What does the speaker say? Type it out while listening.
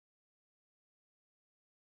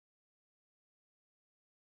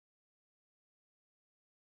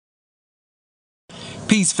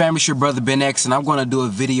Peace, family. It's your brother Ben X, and I'm going to do a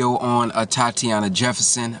video on Tatiana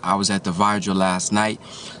Jefferson. I was at the Vigil last night,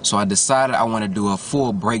 so I decided I want to do a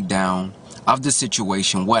full breakdown of the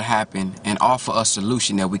situation, what happened, and offer a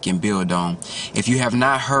solution that we can build on. If you have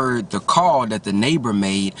not heard the call that the neighbor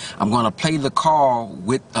made, I'm going to play the call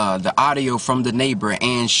with the audio from the neighbor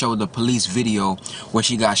and show the police video where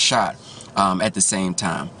she got shot at the same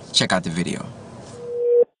time. Check out the video.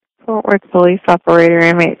 Fort Worth Police Operator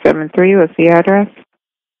M873, what's the address?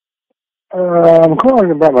 I'm calling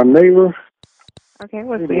about my neighbor. Okay,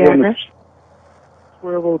 what's the address?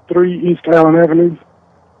 1203 East Allen Avenue.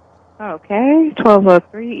 Okay,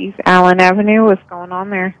 1203 East Allen Avenue. What's going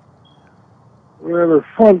on there? Well, the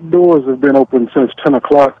front doors have been open since 10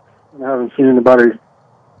 o'clock, and I haven't seen anybody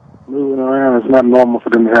moving around. It's not normal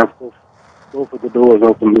for them to have both of the doors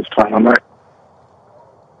open this time of night.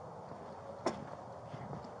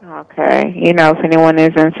 Okay, you know if anyone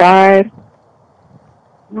is inside?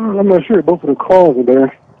 No, I'm not sure. Both of the cars are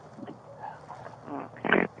there.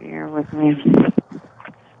 Okay, bear with me.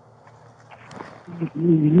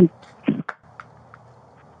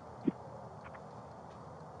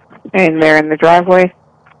 And they're in the driveway?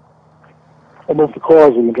 Both the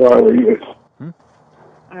cars in the driveway, yes.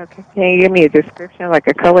 Okay, can you give me a description, like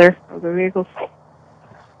a color of the vehicles?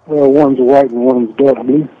 One's white and one's dark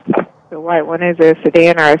blue. The white one is a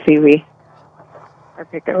sedan or a CV? Or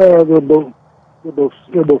pickup? They're both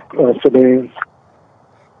sedans.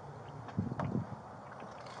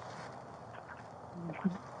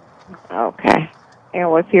 Okay. And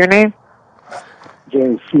what's your name?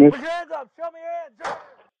 James Smith. Put your hands up. Show me your hands.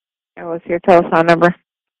 And what's your telephone number?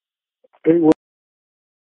 81.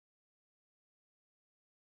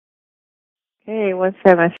 Okay,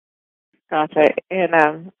 17. Gotcha. And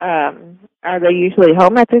are they usually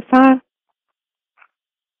home at this time?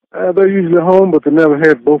 They're usually home, but they never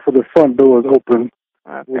had both of the front doors open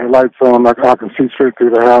with the lights on. I can see straight through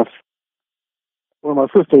the house. When my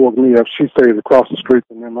sister woke me up, she stays across the street,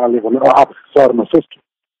 and then I live on the opposite side of my sister.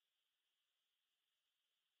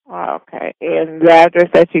 Okay. And the address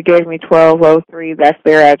that you gave me, 1203, that's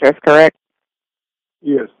their address, correct?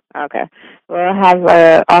 Yes. Okay. We'll have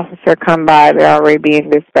an officer come by. They're already being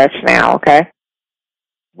dispatched now, okay?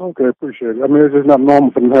 Okay, appreciate it. I mean, it's just not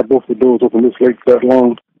normal for them to have both the doors open this late that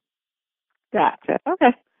long. Gotcha.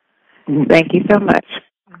 Okay. Thank you so much.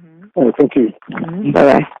 All right, thank you.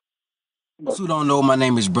 Bye-bye. Those who don't know, my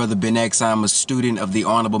name is Brother Ben X. I'm a student of the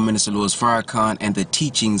Honorable Minister Louis Farrakhan and the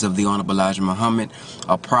teachings of the Honorable Elijah Muhammad,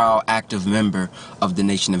 a proud, active member of the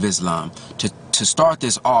Nation of Islam. To start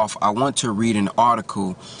this off, I want to read an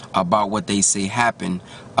article about what they say happened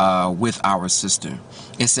with our sister.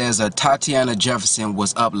 It says Tatiana Jefferson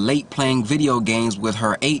was up late playing video games with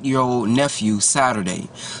her 8-year-old nephew Saturday.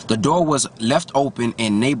 The door was left open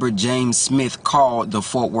and neighbor James Smith called the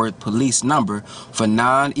Fort Worth police number for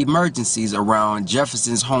non-emergencies around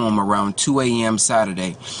Jefferson's home around 2 a.m.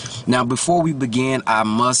 Saturday. Now, before we begin, I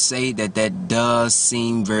must say that does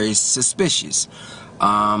seem very suspicious.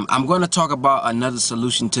 I'm going to talk about another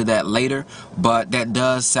solution to that later, but that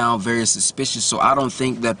does sound very suspicious, so I don't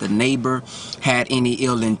think that the neighbor had any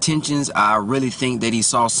ill intentions. I really think that he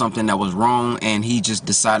saw something that was wrong and he just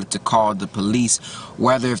decided to call the police.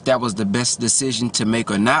 Whether if that was the best decision to make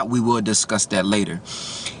or not, we will discuss that later.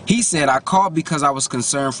 He said, I called because I was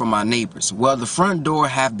concerned for my neighbors. Well, the front door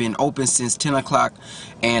have been open since 10 o'clock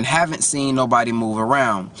and haven't seen nobody move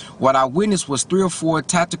around. What I witnessed was 3 or 4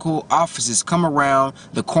 tactical officers come around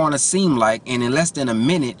the corner seemed like, and in less than a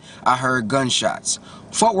minute, I heard gunshots.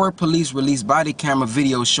 Fort Worth police released body camera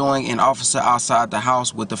video showing an officer outside the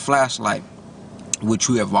house with a flashlight, which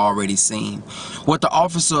we have already seen. What the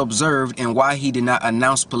officer observed and why he did not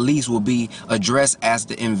announce police will be addressed as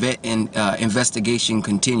the investigation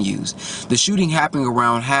continues. The shooting happened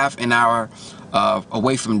around half an hour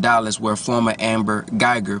away from Dallas, where former Amber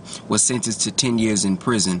Geiger was sentenced to 10 years in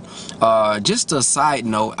prison. Just a side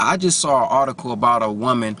note, I just saw an article about a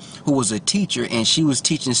woman who was a teacher and she was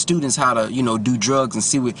teaching students how to, do drugs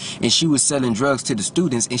and she was selling drugs to the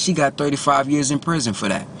students, and she got 35 years in prison for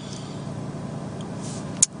that.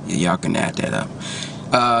 Y'all can add that up.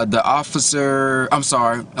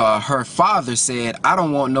 Her father said, I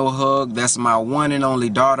don't want no hug. That's my one and only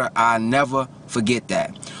daughter. I never forget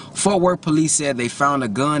that. Fort Worth police said they found a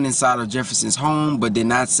gun inside of Jefferson's home, but did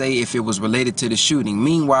not say if it was related to the shooting.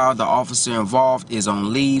 Meanwhile, the officer involved is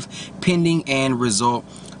on leave pending and result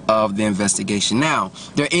of the investigation. Now,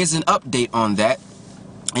 there is an update on that,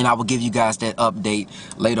 and I will give you guys that update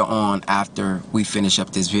later on after we finish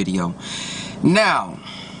up this video. Now,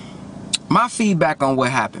 my feedback on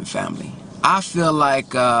what happened, family. I feel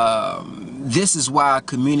like this is why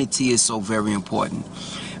community is so very important.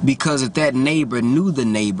 Because if that neighbor knew the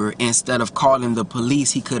neighbor, instead of calling the police,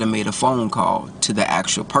 he could have made a phone call to the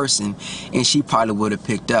actual person, and she probably would have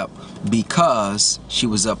picked up because she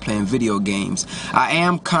was up playing video games. I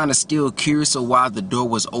am kind of still curious of why the door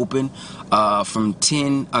was open from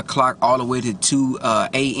 10 o'clock all the way to 2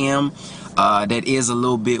 a.m. That is a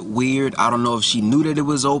little bit weird. I don't know if she knew that it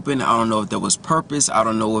was open. I don't know if that was purpose. I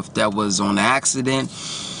don't know if that was on accident.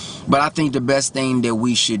 But I think the best thing that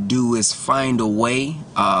we should do is find a way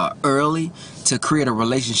early to create a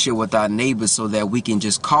relationship with our neighbors so that we can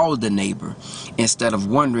just call the neighbor instead of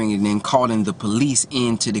wondering and then calling the police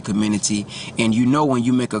into the community. And you know, when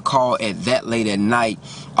you make a call at that late at night,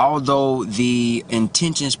 although the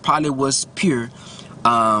intentions probably was pure,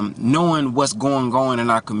 knowing what's going on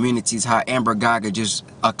in our communities, how Amber Geiger just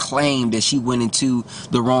claimed that she went into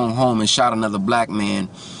the wrong home and shot another black man.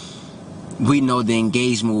 We know the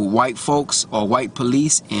engagement with white folks or white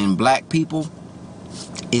police and black people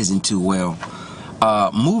isn't too well.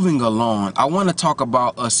 Moving along, I want to talk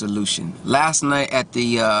about a solution. Last night at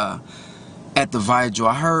the vigil,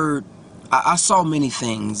 I saw many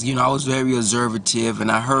things. You know, I was very observative,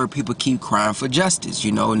 and I heard people keep crying for justice.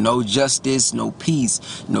 You know, no justice, no peace.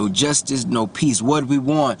 No justice, no peace. What do we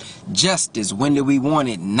want? Justice. When do we want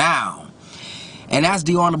it? Now. And as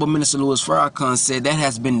the Honorable Minister Louis Farrakhan said, that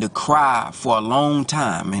has been the cry for a long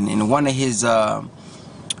time. And in one of his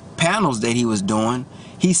panels that he was doing,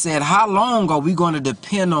 he said, how long are we going to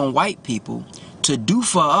depend on white people to do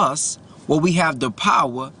for us what we have the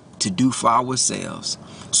power to do for ourselves?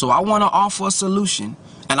 So I want to offer a solution,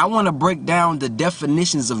 and I want to break down the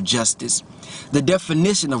definitions of justice, the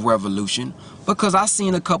definition of revolution, because I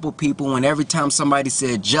seen a couple people when every time somebody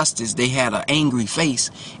said justice, they had an angry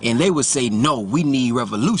face, and they would say, no, we need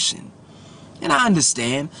revolution. And I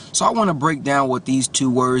understand, so I want to break down what these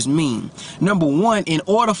two words mean. Number one, in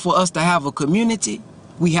order for us to have a community,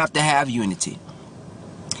 we have to have unity.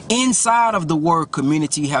 Inside of the word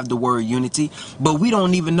community, you have the word unity, but we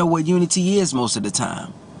don't even know what unity is most of the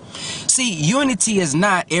time. See, unity is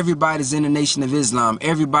not everybody's in the Nation of Islam,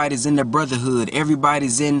 everybody's in the Brotherhood,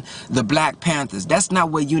 everybody's in the Black Panthers. That's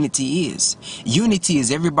not what unity is. Unity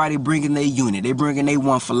is everybody bringing their unit. They bringing their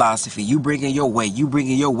one philosophy. You bringing your way, you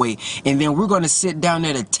bringing your way. And then we're going to sit down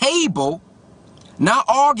at a table, not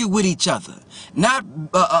argue with each other, not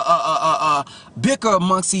bicker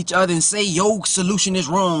amongst each other and say your solution is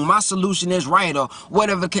wrong, my solution is right, or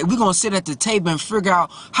whatever. We're going to sit at the table and figure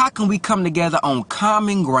out how can we come together on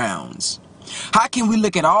common grounds. How can we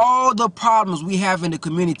look at all the problems we have in the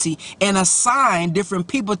community and assign different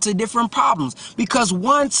people to different problems? Because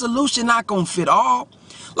one solution not going to fit all.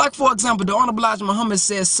 Like, for example, the Honorable Elijah Muhammad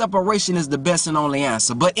says separation is the best and only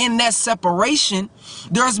answer. But in that separation,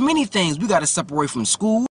 there's many things. We got to separate from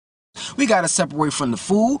school. We got to separate from the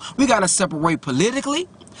food. We got to separate politically.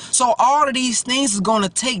 So all of these things is going to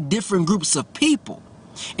take different groups of people.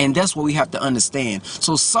 And that's what we have to understand.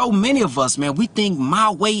 So many of us, man, we think my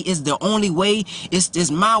way is the only way. It's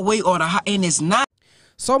my way or and it's not.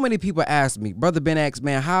 So many people ask me, Brother Ben X,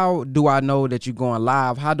 man, how do I know that you're going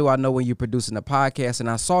live? How do I know when you're producing a podcast? And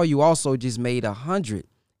I saw you also just made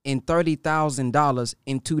 $130,000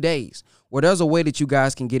 in 2 days. Well, there's a way that you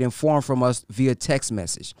guys can get informed from us via text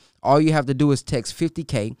message. All you have to do is text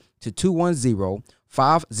 50K to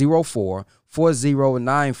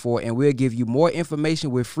 210-504-4094, and we'll give you more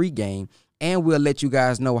information with free game, and we'll let you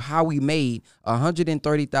guys know how we made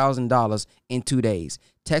 $130,000 in 2 days.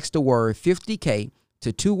 Text the word 50K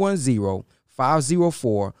to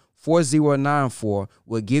 210-504-4094.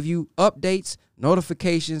 We'll give you updates,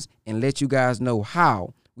 notifications, and let you guys know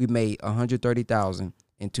how we made $130,000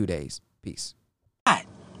 in 2 days. Peace. And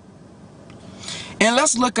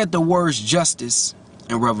let's look at the words justice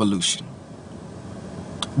and revolution.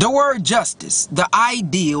 The word justice, the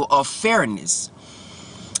ideal of fairness,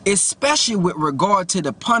 especially with regard to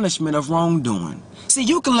the punishment of wrongdoing. See,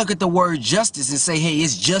 you can look at the word justice and say, hey,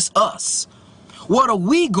 it's just us. What are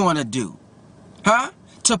we going to do,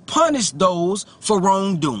 to punish those for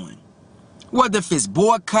wrongdoing? Whether if it's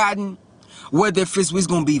boycotting, whether if it's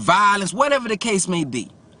going to be violence, whatever the case may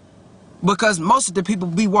be. Because most of the people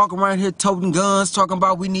be walking around here toting guns, talking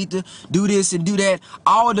about we need to do this and do that.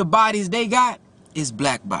 All the bodies they got is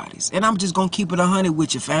black bodies. And I'm just going to keep it 100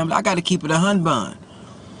 with your family. I got to keep it 100 bun.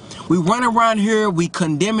 We run around here, we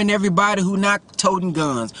condemning everybody who not toting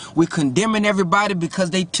guns. We condemning everybody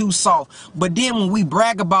because they too soft. But then when we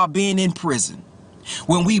brag about being in prison,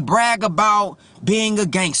 when we brag about being a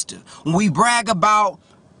gangster, when we brag about,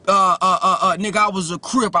 nigga, I was a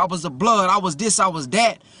Crip, I was a Blood, I was this, I was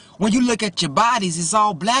that. When you look at your bodies, it's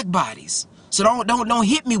all black bodies. So don't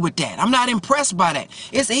hit me with that. I'm not impressed by that.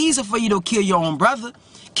 It's easy for you to kill your own brother,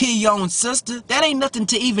 kill your own sister. That ain't nothing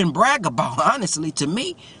to even brag about, honestly, to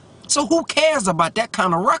me. So who cares about that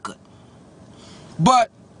kind of record?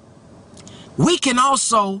 But we can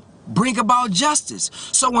also bring about justice.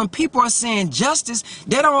 So when people are saying justice,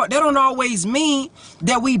 they don't always mean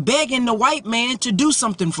that we begging the white man to do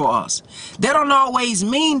something for us. They don't always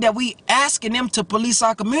mean that we asking them to police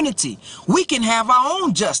our community. We can have our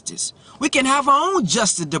own justice. We can have our own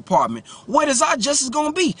justice department. What is our justice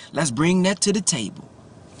going to be? Let's bring that to the table.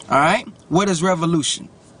 All right? What is revolution?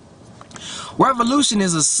 Revolution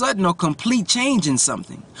is a sudden or complete change in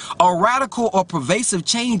something, a radical or pervasive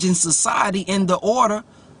change in society, in the order,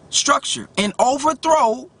 structure, an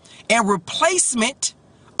overthrow and replacement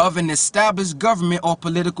of an established government or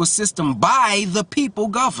political system by the people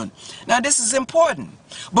governed. Now this is important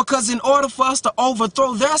because in order for us to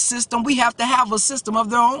overthrow their system, we have to have a system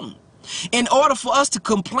of their own. In order for us to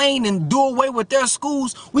complain and do away with their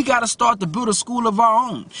schools, we got to start to build a school of our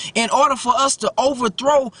own. In order for us to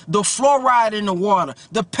overthrow the fluoride in the water,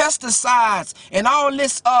 the pesticides, and all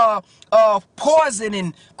this poison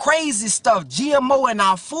and crazy stuff, GMO in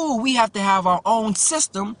our food, we have to have our own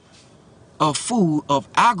system of food, of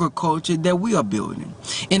agriculture that we are building.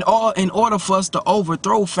 In order for us to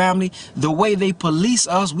overthrow, family, the way they police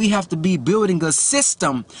us, we have to be building a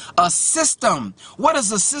system. A system. What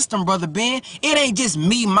is a system, Brother Ben? It ain't just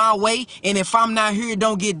me, my way, and if I'm not here, it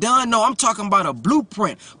don't get done. No, I'm talking about a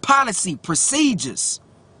blueprint, policy, procedures.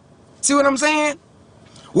 See what I'm saying?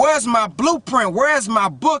 Where's my blueprint? Where's my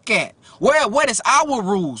book at? What is our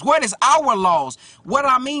rules? What is our laws? What do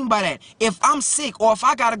I mean by that? If I'm sick or if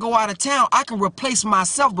I got to go out of town, I can replace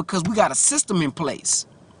myself because we got a system in place.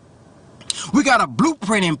 We got a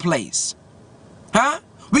blueprint in place. Huh?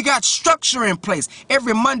 We got structure in place.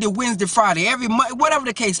 Every Monday, Wednesday, Friday, every Monday, whatever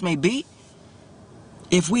the case may be.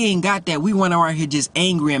 If we ain't got that, we run around here just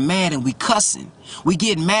angry and mad and we cussing. We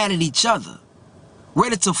get mad at each other.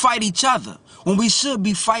 Ready to fight each other when we should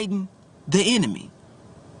be fighting the enemy.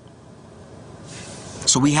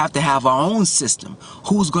 So we have to have our own system.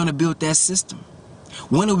 Who's going to build that system?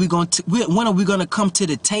 When are we going to come to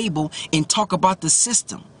the table and talk about the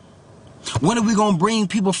system? When are we going to bring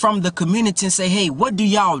people from the community and say, hey, what do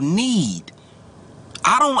y'all need?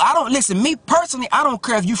 I don't listen, me personally, I don't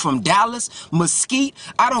care if you from Dallas, Mesquite,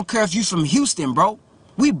 I don't care if you from Houston, bro.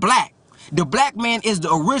 We black. The black man is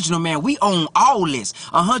the original man. We own all this.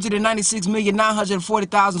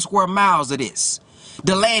 196,940,000 square miles of this.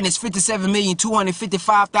 The land is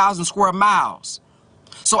 57,255,000 square miles.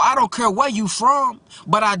 So I don't care where you from,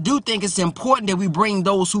 but I do think it's important that we bring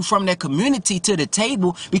those who from that community to the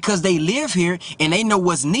table because they live here and they know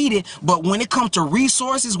what's needed. But when it comes to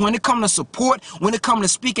resources, when it comes to support, when it comes to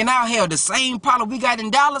speaking out, hell, the same problem we got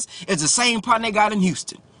in Dallas is the same problem they got in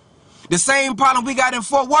Houston. The same problem we got in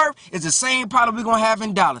Fort Worth is the same problem we're going to have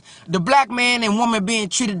in Dallas. The black man and woman being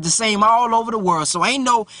treated the same all over the world. So ain't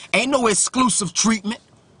no exclusive treatment.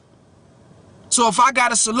 So if I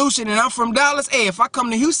got a solution and I'm from Dallas, hey, if I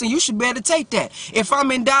come to Houston, you should be able to take that. If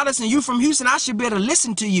I'm in Dallas and you from Houston, I should be able to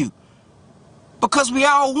listen to you. Because we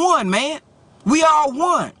all one, man. We all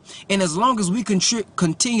one. And as long as we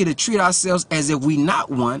continue to treat ourselves as if we not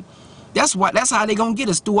one, that's how they going to get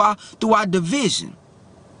us through our division.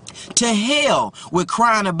 To hell with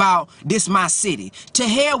crying about this my city. To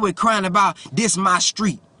hell with crying about this my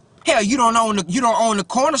street. Hell, you don't own the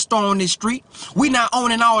corner store on this street. We not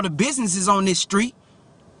owning all the businesses on this street.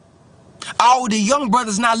 All the young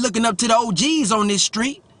brothers not looking up to the OGs on this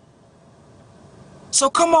street. So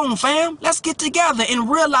come on, fam. Let's get together and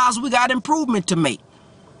realize we got improvement to make.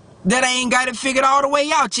 That I ain't got it figured all the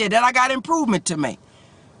way out yet. That I got improvement to make.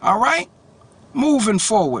 All right? Moving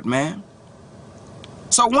forward, man.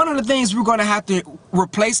 So one of the things we're going to have to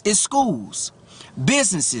replace is schools,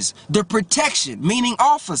 businesses, the protection, meaning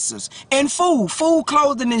officers, and food,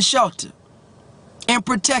 clothing, and shelter, and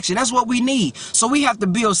protection. That's what we need. So we have to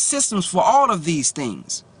build systems for all of these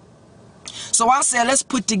things. So I said, let's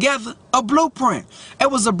put together a blueprint.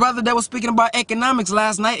 It was a brother that was speaking about economics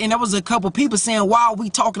last night, and there was a couple people saying, why are we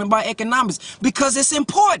talking about economics? Because it's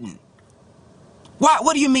important. Why?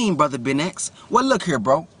 What do you mean, Brother Ben X? Well, look here,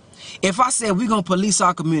 bro. If I said we're going to police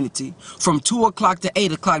our community from 2 o'clock to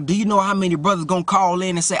 8 o'clock, do you know how many brothers going to call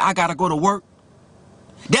in and say, I got to go to work?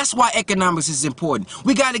 That's why economics is important.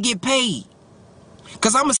 We got to get paid.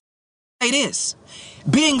 Because I'm going to say this.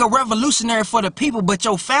 Being a revolutionary for the people, but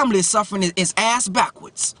your family is suffering is ass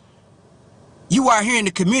backwards. You are here in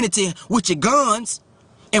the community with your guns,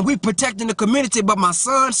 and we protecting the community, but my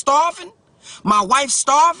son starving, my wife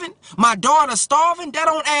starving, my daughter starving. That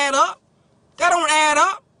don't add up. That don't add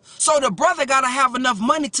up. So the brother got to have enough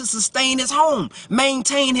money to sustain his home,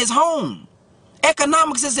 maintain his home.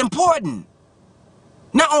 Economics is important.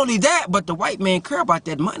 Not only that, but the white man care about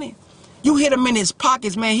that money. You hit him in his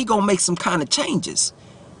pockets, man, he gonna make some kind of changes.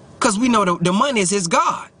 Because we know the money is his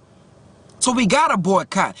God. So we got to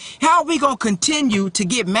boycott. How are we going to continue to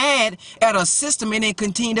get mad at a system and then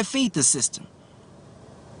continue to feed the system?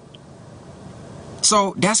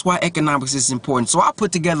 So that's why economics is important. So I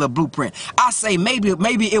put together a blueprint. I say maybe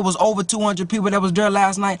it was over 200 people that was there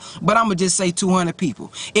last night, but I'm going to just say 200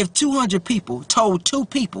 people. If 200 people told 2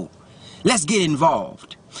 people, let's get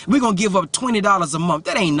involved, we're going to give up $20 a month.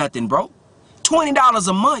 That ain't nothing, bro. $20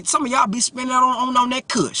 a month. Some of y'all be spending that on that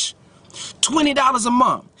kush. $20 a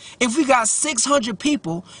month. If we got 600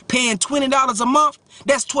 people paying $20 a month,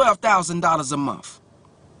 that's $12,000 a month.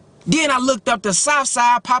 Then I looked up the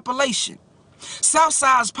Southside population.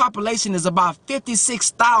 Southside's population is about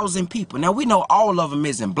 56,000 people. Now we know all of them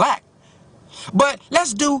isn't black, but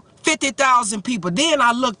let's do 50,000 people. Then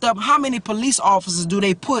I looked up how many police officers do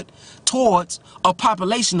they put towards a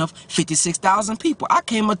population of 56,000 people. I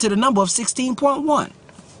came up to the number of 16.1.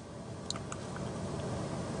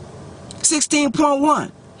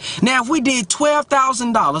 16.1. Now, if we did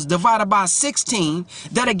 $12,000 divided by 16,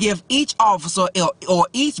 that'll give each officer or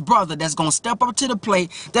each brother that's going to step up to the plate,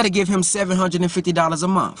 that'll give him $750 a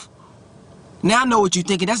month. Now, I know what you're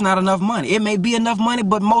thinking. That's not enough money. It may be enough money,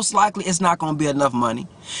 but most likely it's not going to be enough money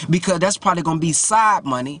because that's probably going to be side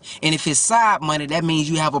money. And if it's side money, that means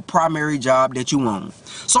you have a primary job that you own.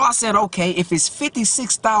 So I said, okay, if it's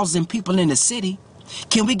 56,000 people in the city,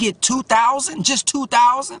 can we get 2,000, just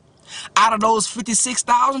 2,000? Out of those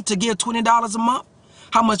 56,000 to give $20 a month?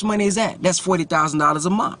 How much money is that? That's $40,000 a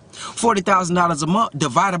month. $40,000 a month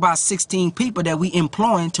divided by 16 people that we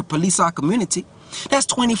employing to police our community. That's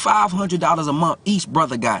 $2,500 a month each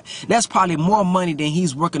brother got. That's probably more money than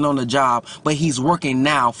he's working on the job, but he's working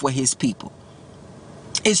now for his people.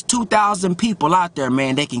 It's 2,000 people out there,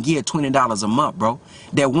 man, that can give $20 a month, bro,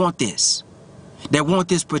 that want this. That want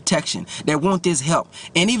this protection, that want this help.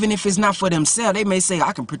 And even if it's not for themselves, they may say,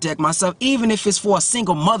 I can protect myself. Even if it's for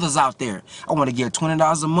single mothers out there, I want to give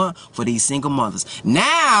 $20 a month for these single mothers.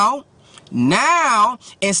 Now,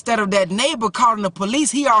 instead of that neighbor calling the police,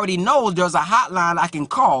 he already knows there's a hotline I can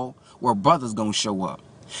call where brothers gonna show up.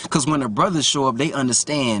 Because when the brothers show up, they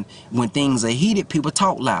understand when things are heated, people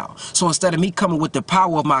talk loud. So instead of me coming with the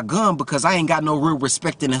power of my gun because I ain't got no real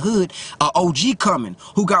respect in the hood, a OG coming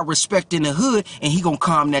who got respect in the hood and he gonna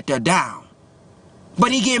calm that there down.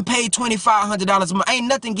 But he getting paid $2,500 a month.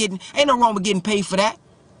 Ain't no wrong with getting paid for that.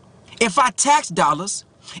 If our tax dollars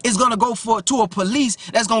is gonna go to a police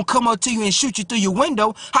that's gonna come up to you and shoot you through your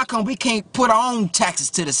window, how come we can't put our own taxes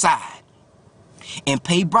to the side and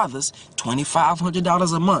pay brothers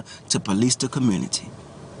 $2,500 a month to police the community?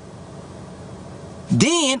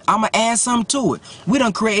 Then I'm going to add something to it. We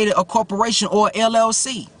done created a corporation or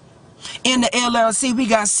LLC. In the LLC, we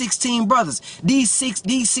got 16 brothers. These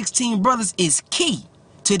 16 brothers is key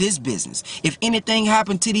to this business. If anything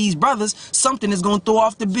happened to these brothers, something is going to throw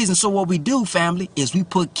off the business. So what we do, family, is we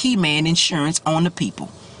put Keyman Insurance on the people.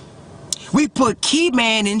 We put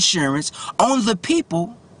Keyman Insurance on the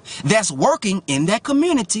people that's working in that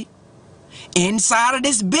community, inside of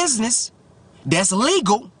this business that's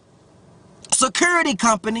legal, security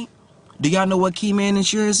company. Do y'all know what Keyman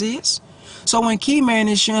Insurance is? So in Keyman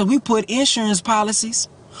Insurance, we put insurance policies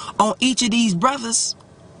on each of these brothers.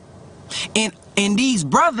 And these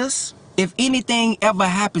brothers, if anything ever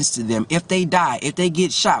happens to them, if they die, if they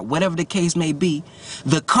get shot, whatever the case may be,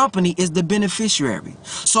 the company is the beneficiary.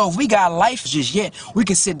 So if we got life just yet, we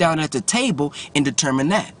can sit down at the table and determine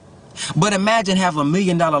that. But imagine having $1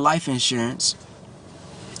 million life insurance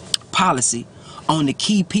policy on the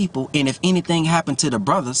key people, and if anything happened to the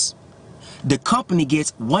brothers, the company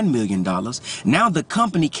gets $1 million. Now the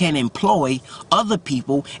company can employ other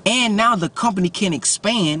people, and now the company can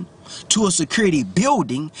expand to a security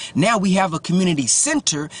building. Now we have a community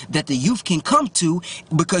center that the youth can come to,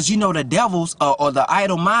 because you know the devils or the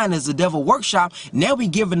idle mind is the devil workshop. Now we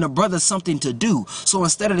giving the brothers something to do. So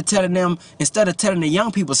instead of telling the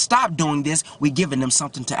young people stop doing this, we giving them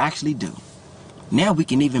something to actually do. Now we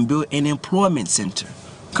can even build an employment center.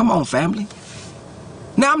 Come on, family.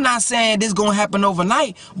 Now I'm not saying this is gonna happen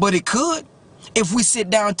overnight, but it could if we sit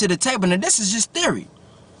down to the table. Now this is just theory.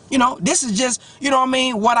 You know, this is just, you know what I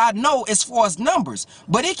mean, what I know as far as numbers.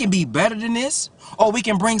 But it can be better than this. Or we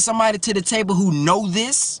can bring somebody to the table who know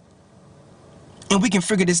this, and we can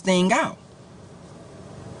figure this thing out.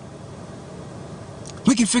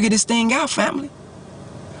 We can figure this thing out, family.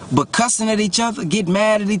 But cussing at each other, get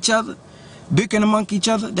mad at each other, Bickering among each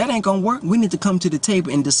other, that ain't gonna work. We need to come to the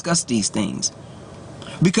table and discuss these things.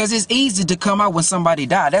 Because it's easy to come out when somebody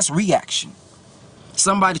died. That's reaction.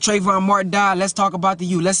 Somebody, Trayvon Martin died, let's talk about the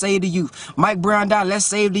youth. Let's save the youth. Mike Brown died, let's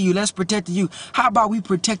save the youth. Let's protect the youth. How about we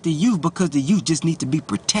protect the youth because the youth just need to be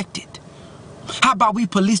protected? How about we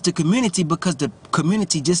police the community because the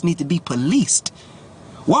community just need to be policed?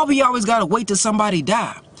 Why we always gotta wait till somebody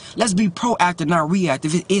die? Let's be proactive, not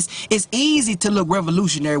reactive. It's easy to look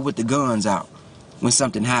revolutionary with the guns out when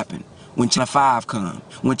something happened. When China 5 come.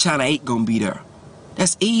 When China 8 gonna be there.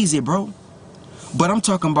 That's easy, bro. But I'm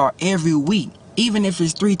talking about every week. Even if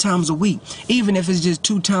it's 3 times a week. Even if it's just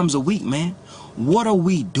 2 times a week, man. What are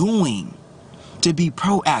we doing to be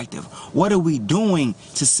proactive? What are we doing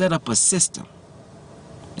to set up a system?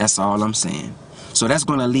 That's all I'm saying. So that's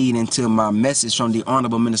going to lead into my message from the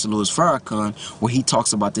Honorable Minister Louis Farrakhan, where he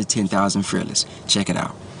talks about the 10,000 fearless. Check it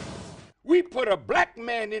out. We put a black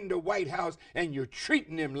man in the White House and you're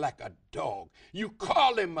treating him like a dog. You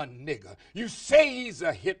call him a nigger. You say he's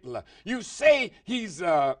a Hitler. You say he's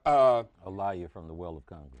a liar from the well of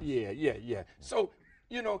Congress. Yeah. So,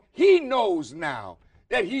 you know, he knows now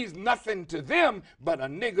that he's nothing to them but a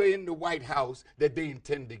nigger in the White House that they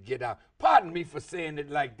intend to get out. Pardon me for saying it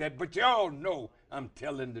like that, but y'all know I'm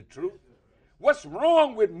telling the truth. What's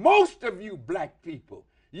wrong with most of you black people?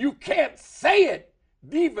 You can't say it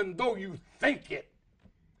even though you think it.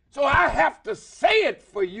 So I have to say it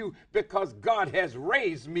for you because God has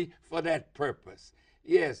raised me for that purpose.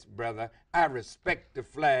 Yes, brother, I respect the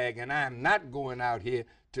flag and I'm not going out here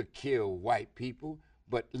to kill white people,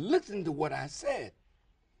 but listen to what I said.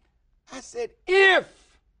 I said,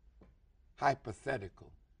 if,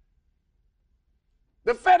 hypothetical,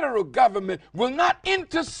 the federal government will not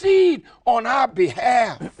intercede on our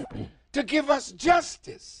behalf to give us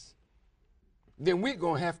justice, then we're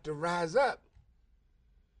going to have to rise up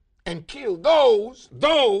and kill those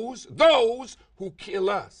who kill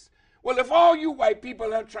us. Well, if all you white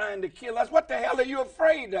people are trying to kill us, what the hell are you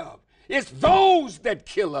afraid of? It's those that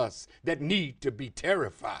kill us that need to be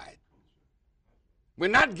terrified. We're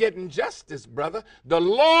not getting justice, brother. The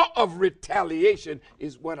law of retaliation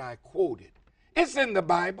is what I quoted. It's in the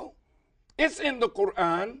Bible. It's in the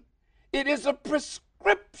Quran. It is a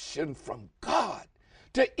prescription from God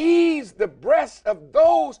to ease the breast of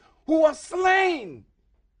those who are slain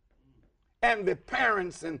and the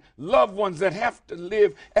parents and loved ones that have to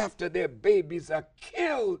live after their babies are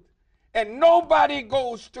killed. And nobody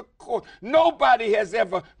goes to court. Nobody has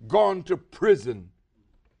ever gone to prison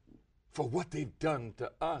for what they've done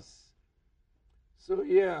to us. So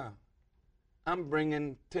yeah, I'm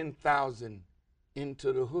bringing 10,000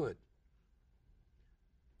 into the hood.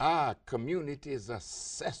 Our community is a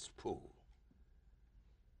cesspool.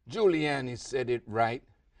 Giuliani said it right.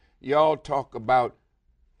 Y'all talk about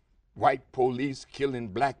white police killing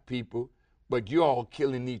black people, but you all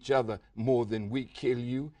killing each other more than we kill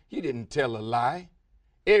you. He didn't tell a lie.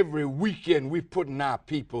 Every weekend we're putting our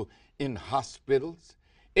people in hospitals.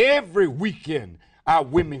 Every weekend, our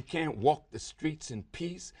women can't walk the streets in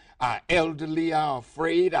peace. Our elderly are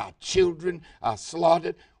afraid. Our children are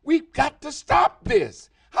slaughtered. We've got to stop this.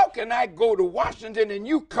 How can I go to Washington and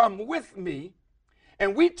you come with me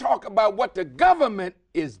and we talk about what the government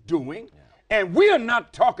is doing, and we are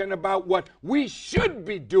not talking about what we should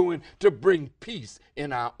be doing to bring peace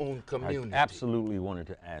in our own community? I absolutely wanted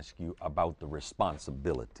to ask you about the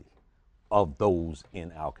responsibility of those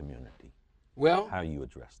in our community. Well, how do you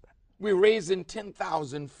address that? We're raising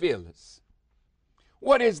 10,000 fearless.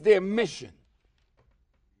 What is their mission?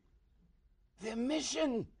 Their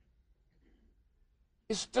mission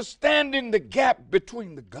is to stand in the gap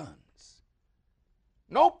between the guns.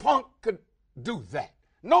 No punk could do that.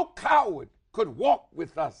 No coward could walk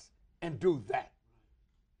with us and do that.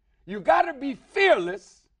 You got to be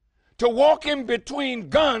fearless to walk in between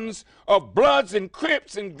guns of Bloods and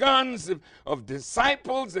Crips and guns of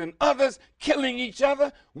disciples and others killing each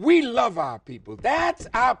other. We love our people. That's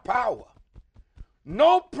our power.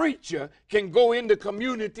 No preacher can go in the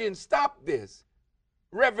community and stop this.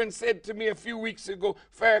 Reverend said to me a few weeks ago,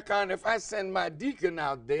 Farrakhan, if I send my deacon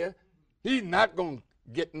out there, he's not going to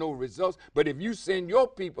get no results. But if you send your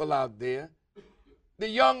people out there, the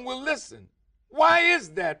young will listen. Why is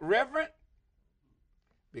that, Reverend?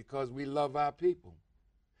 Because we love our people.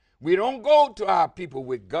 We don't go to our people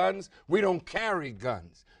with guns. We don't carry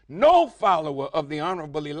guns. No follower of the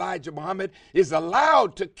Honorable Elijah Muhammad is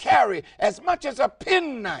allowed to carry as much as a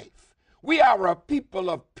penknife. We are a people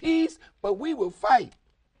of peace, but we will fight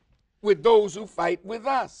with those who fight with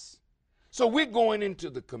us. So we're going into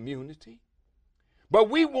the community, but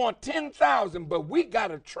we want 10,000, but we got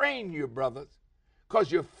to train you, brothers,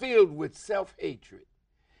 because you're filled with self-hatred.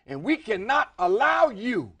 And we cannot allow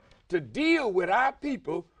you to deal with our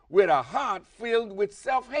people with a heart filled with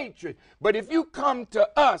self-hatred. But if you come to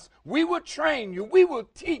us, we will train you, we will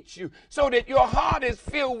teach you, so that your heart is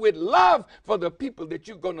filled with love for the people that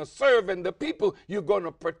you're going to serve and the people you're going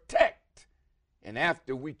to protect. And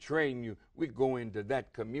after we train you, we go into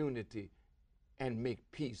that community and make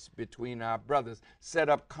peace between our brothers, set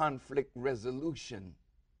up conflict resolution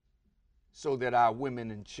so that our women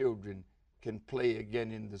and children can play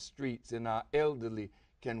again in the streets and our elderly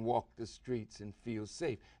can walk the streets and feel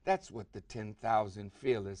safe. That's what the 10,000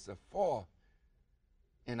 Fearless are for.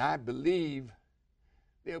 And I believe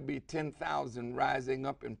there'll be 10,000 rising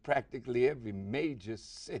up in practically every major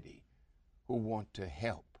city who want to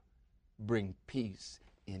help bring peace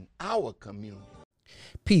in our community.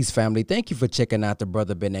 Peace, family. Thank you for checking out the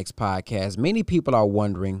Brother Ben X podcast. Many people are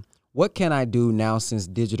wondering, what can I do now since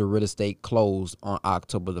digital real estate closed on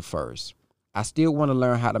October the 1st? I still want to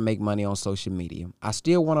learn how to make money on social media. I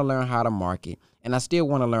still want to learn how to market, and I still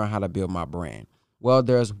want to learn how to build my brand. Well,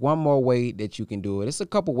 there's one more way that you can do it. It's a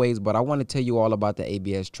couple ways, but I want to tell you all about the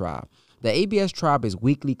ABS Tribe. The ABS Tribe is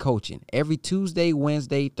weekly coaching every Tuesday,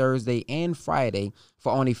 Wednesday, Thursday, and Friday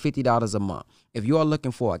for only $50 a month. If you are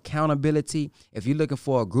looking for accountability, if you're looking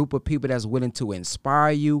for a group of people that's willing to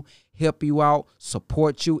inspire you, help you out,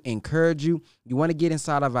 support you, encourage you, you want to get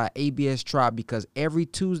inside of our ABS Tribe, because every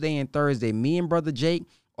Tuesday and Thursday, me and Brother Jake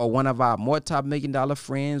or one of our multi-million-dollar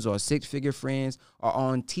friends or six-figure friends are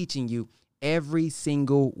on teaching you every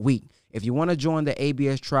single week. If you want to join the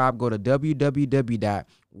ABS Tribe, go to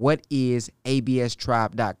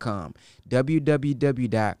www.whatisabstribe.com.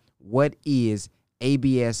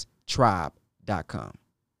 www.whatisabstribe.com.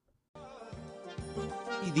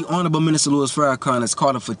 The Honorable Minister Louis Farrakhan is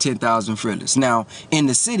calling for 10,000 Fearless. Now, in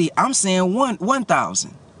the city, I'm saying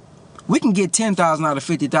 1,000. We can get 10,000 out of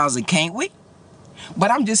 50,000, can't we?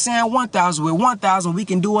 But I'm just saying 1,000. With 1,000, we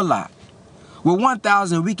can do a lot. With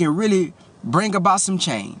 1,000, we can really bring about some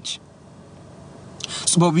change.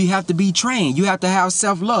 So, but we have to be trained. You have to have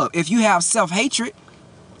self-love. If you have self-hatred,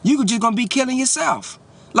 you're just going to be killing yourself.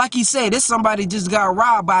 Like he said, this somebody just got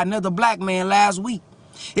robbed by another black man last week.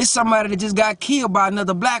 It's somebody that just got killed by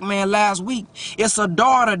another black man last week. It's a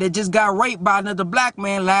daughter that just got raped by another black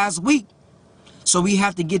man last week. So we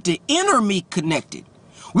have to get the inner me connected.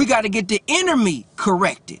 We got to get the inner me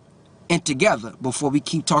corrected and together before we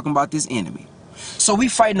keep talking about this enemy. So we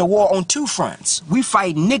fighting the war on two fronts. We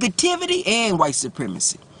fight negativity and white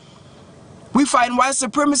supremacy. We fighting white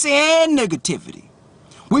supremacy and negativity.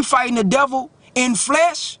 We fighting the devil in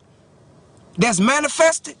flesh that's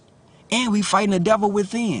manifested, and we fighting the devil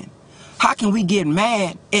within. How can we get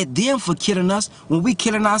mad at them for killing us when we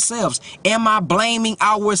killing ourselves? Am I blaming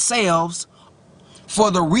ourselves for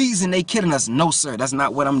the reason they killing us? No, sir, that's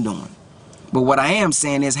not what I'm doing. But what I am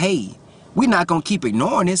saying is, hey, we're not going to keep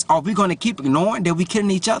ignoring this. Are we going to keep ignoring that we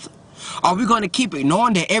killing each other? Are we going to keep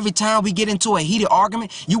ignoring that every time we get into a heated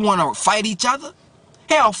argument, you want to fight each other?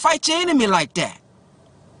 Hell, fight your enemy like that.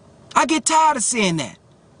 I get tired of seeing that.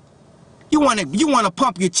 You want to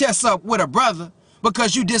pump your chest up with a brother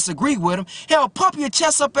because you disagree with him. Hell, pump your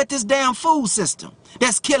chest up at this damn food system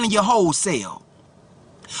that's killing your wholesale.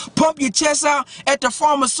 Pump your chest out at the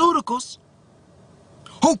pharmaceuticals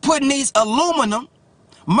who putting these aluminum,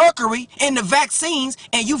 mercury in the vaccines,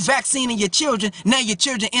 and you vaccinating your children. Now your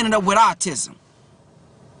children ended up with autism.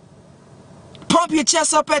 Pump your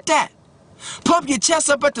chest up at that. Pump your chest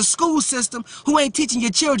up at the school system who ain't teaching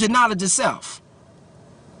your children knowledge of self.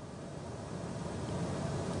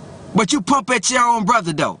 But you pump at your own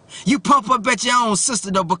brother though. You pump up at your own sister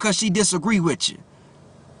though because she disagree with you.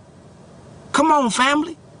 Come on,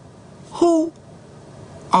 family. Who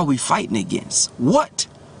are we fighting against? What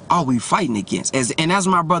are we fighting against? As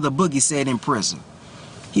my brother Boogie said in prison,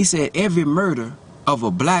 he said every murder of a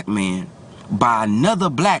black man by another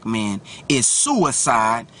black man is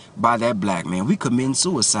suicide by that black man. We committing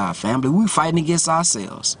suicide, family. We fighting against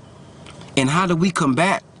ourselves. And how do we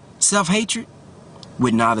combat self-hatred?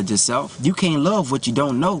 With knowledge of self. You can't love what you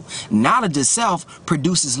don't know. Knowledge of self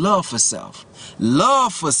produces love for self.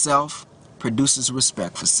 Love for self produces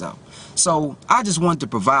respect for self. So I just wanted to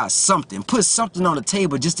provide something, put something on the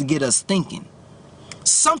table just to get us thinking.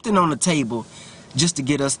 Something on the table just to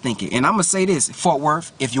get us thinking. And I'm going to say this, Fort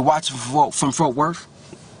Worth, if you're watching from Fort Worth,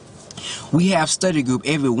 we have study group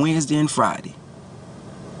every Wednesday and Friday.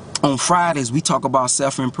 On Fridays, we talk about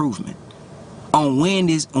self-improvement. On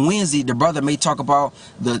Wednesday, the brother may talk about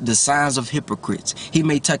the signs of hypocrites. He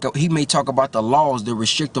may talk about the laws, the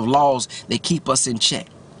restrictive laws that keep us in check.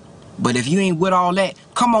 But if you ain't with all that,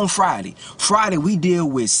 come on Friday. Friday, we deal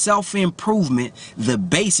with self-improvement, the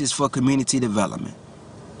basis for community development.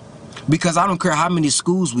 Because I don't care how many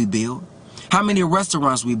schools we build, how many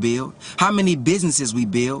restaurants we build, how many businesses we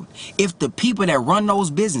build. If the people that run those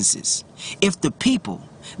businesses, if the people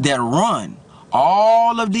that run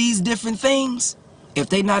all of these different things, if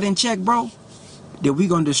they not in check, bro, then we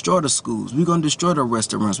going to destroy the schools. We're going to destroy the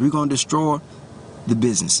restaurants. We're going to destroy the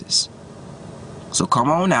businesses. So come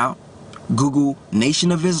on out. Google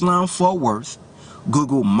Nation of Islam Fort Worth.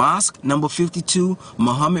 Google Mosque number 52,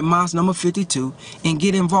 Muhammad Mosque number 52, and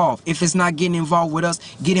get involved. If it's not getting involved with us,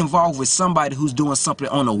 get involved with somebody who's doing something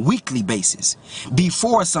on a weekly basis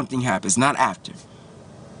before something happens, not after.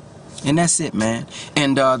 And that's it, man.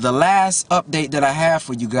 And the last update that I have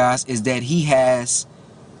for you guys is that he has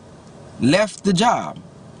left the job.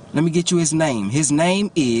 Let me get you his name. His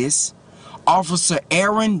name is Officer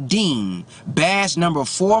Aaron Dean, badge number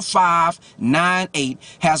 4598,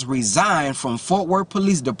 has resigned from Fort Worth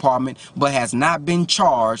Police Department but has not been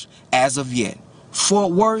charged as of yet.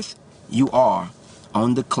 Fort Worth, you are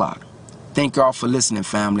on the clock. Thank y'all for listening,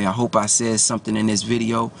 family. I hope I said something in this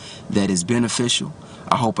video that is beneficial.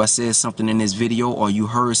 I hope I said something in this video, or you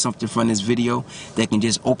heard something from this video that can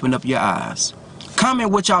just open up your eyes. Comment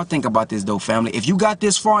what y'all think about this though, family. If you got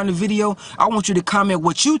this far in the video, I want you to comment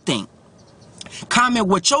what you think. Comment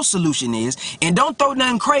what your solution is, and don't throw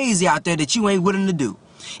nothing crazy out there that you ain't willing to do.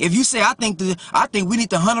 If you say I think we need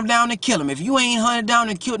to hunt them down and kill them, if you ain't hunted down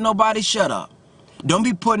and killed nobody, shut up. Don't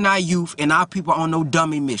be putting our youth and our people on no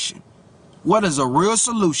dummy mission. What is a real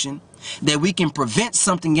solution that we can prevent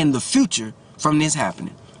something in the future from this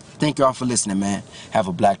happening? Thank y'all for listening, man. Have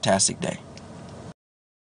a blacktastic day.